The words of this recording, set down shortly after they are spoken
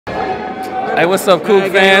Hey, what's up,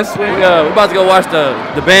 Coug fans? We're about to go watch the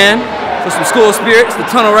band for some school spirits. The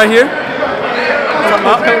tunnel right here.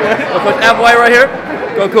 Coach Applewhite right here.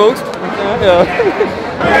 Go Cougs.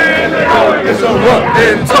 It's a rock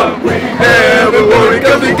and talk. We never worry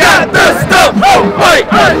because we got the stuff. Oh, wait.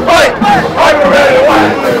 Are you ready?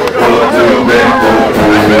 Go to me.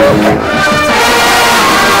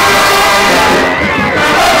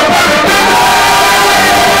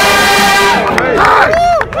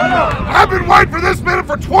 I've been waiting for this minute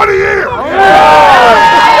for 20 years.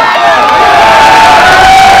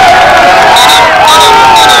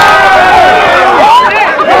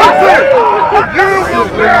 You will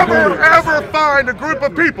never, ever find a group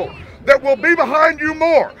of people that will be behind you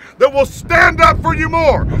more, that will stand up for you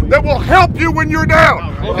more, that will help you when you're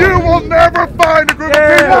down. You will never find a group of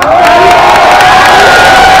people.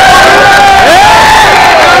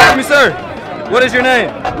 Excuse me, sir. What is your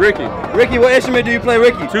name? Ricky. Ricky, what instrument do you play,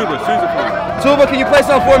 Ricky? Tuba. Tuba, can you play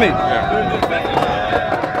something for me?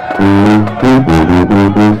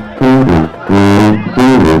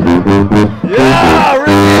 Yeah,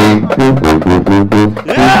 Ricky!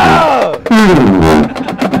 Yeah!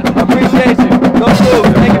 I appreciate you. Go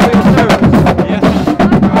Cougs. Thank you for your service. Yes.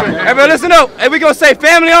 Everybody listen up. Hey, we gonna say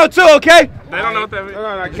family on two, okay? They don't know what that means.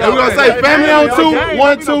 Hey, we're gonna say family on two,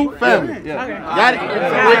 1, 2, family. Yeah. Got it?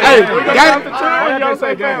 Hey, got it? Y'all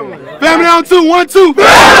say family. Family on two, 1, 2,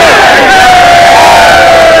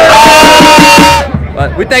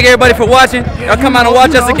 We thank everybody for watching. Y'all come out and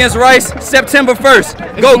watch us against Rice September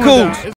 1st. Go Cougs.